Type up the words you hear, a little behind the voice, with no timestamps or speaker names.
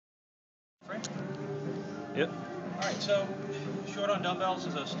frame? Yep. Alright, so short on dumbbells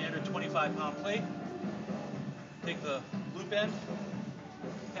is a standard 25-pound plate. Take the loop end,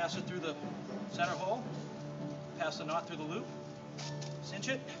 pass it through the center hole, pass the knot through the loop, cinch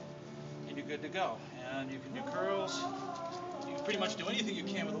it, and you're good to go. And you can do curls. You can pretty much do anything you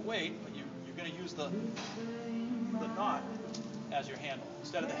can with a weight, but you're going to use the knot as your handle.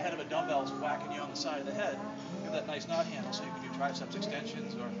 Instead of the head of a dumbbell whacking you on the side of the head, you have that nice knot handle so you can do triceps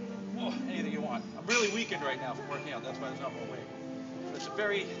extensions or anything you want. I'm really weakened right now from working out, that's why there's not more weight. But it's a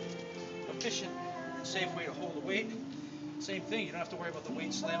very efficient and safe way to hold the weight. Same thing, you don't have to worry about the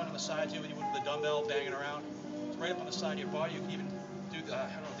weight slamming on the side of you when you move the dumbbell banging around. It's right up on the side of your body. You can even do, I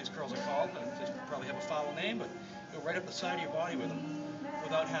don't know what these curls are called, but they probably have a foul name, but go right up the side of your body with them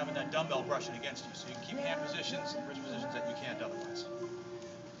without having that dumbbell brushing against you. So you can keep hand positions and wrist positions that you can't otherwise.